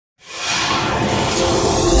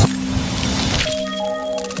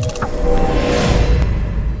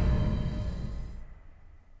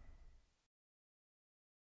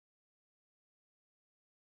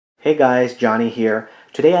Hey guys, Johnny here.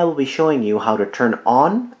 Today I will be showing you how to turn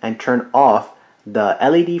on and turn off the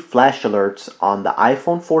LED flash alerts on the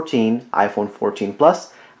iPhone 14, iPhone 14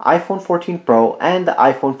 Plus, iPhone 14 Pro, and the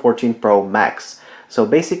iPhone 14 Pro Max. So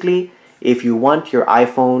basically, if you want your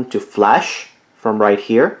iPhone to flash from right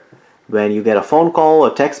here, when you get a phone call,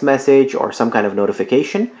 a text message, or some kind of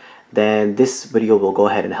notification, then this video will go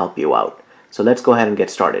ahead and help you out. So let's go ahead and get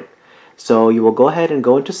started. So you will go ahead and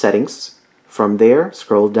go into settings. From there,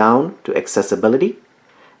 scroll down to accessibility,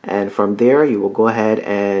 and from there you will go ahead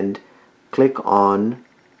and click on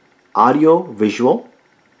audio visual.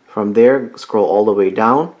 From there, scroll all the way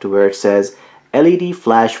down to where it says LED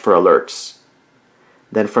flash for alerts.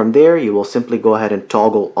 Then from there you will simply go ahead and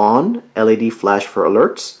toggle on LED flash for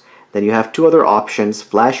alerts. Then you have two other options: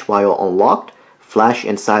 flash while unlocked, flash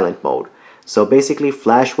in silent mode. So basically,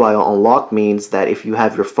 flash while unlocked means that if you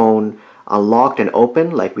have your phone unlocked and open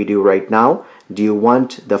like we do right now, do you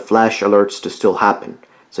want the flash alerts to still happen?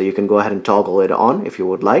 So you can go ahead and toggle it on if you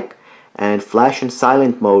would like. And flash in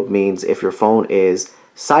silent mode means if your phone is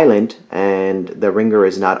silent and the ringer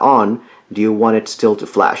is not on, do you want it still to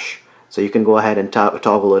flash? So you can go ahead and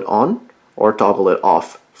toggle it on or toggle it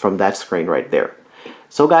off from that screen right there.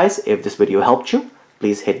 So guys, if this video helped you,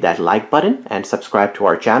 please hit that like button and subscribe to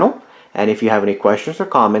our channel. And if you have any questions or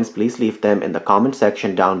comments, please leave them in the comment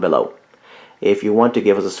section down below. If you want to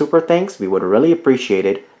give us a super thanks, we would really appreciate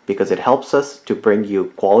it because it helps us to bring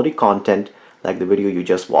you quality content like the video you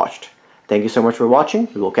just watched. Thank you so much for watching.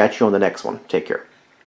 We will catch you on the next one. Take care.